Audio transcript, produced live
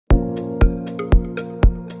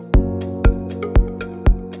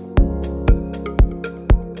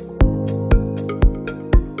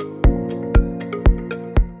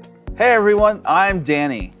Hey everyone, I'm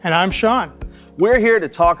Danny. And I'm Sean. We're here to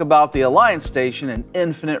talk about the Alliance Station and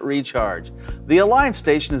Infinite Recharge. The Alliance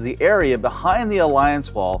Station is the area behind the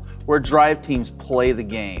Alliance Wall where drive teams play the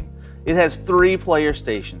game. It has 3 player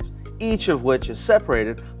stations, each of which is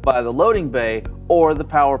separated by the loading bay or the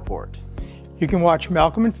power port. You can watch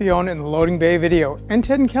Malcolm and Fiona in the loading bay video and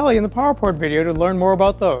Ted and Kelly in the power port video to learn more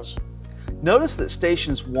about those. Notice that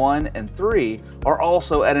stations 1 and 3 are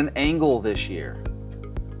also at an angle this year.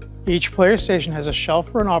 Each player station has a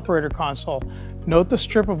shelf for an operator console. Note the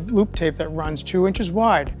strip of loop tape that runs 2 inches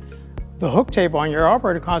wide. The hook tape on your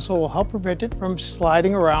operator console will help prevent it from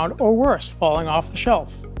sliding around or worse, falling off the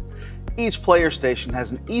shelf. Each player station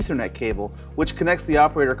has an Ethernet cable which connects the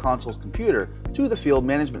operator console's computer to the field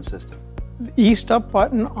management system. The E-stop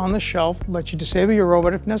button on the shelf lets you disable your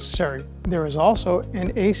robot if necessary. There is also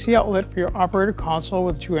an AC outlet for your operator console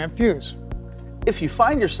with a 2-amp fuse. If you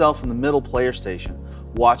find yourself in the middle player station,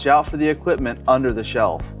 watch out for the equipment under the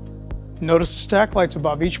shelf. Notice the stack lights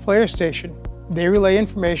above each player station. They relay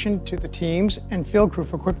information to the teams and field crew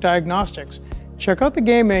for quick diagnostics. Check out the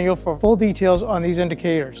game manual for full details on these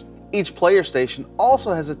indicators. Each player station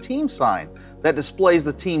also has a team sign that displays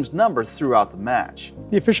the team's number throughout the match.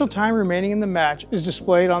 The official time remaining in the match is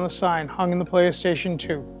displayed on the sign hung in the player station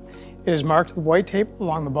 2. It is marked with white tape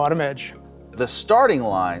along the bottom edge. The starting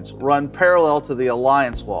lines run parallel to the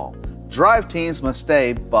Alliance Wall. Drive teams must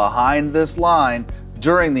stay behind this line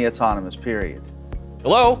during the autonomous period.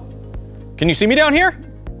 Hello? Can you see me down here?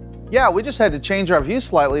 Yeah, we just had to change our view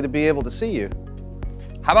slightly to be able to see you.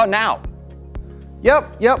 How about now?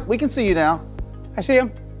 Yep, we can see you now. I see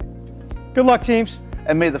him. Good luck, teams.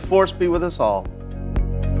 And may the force be with us all.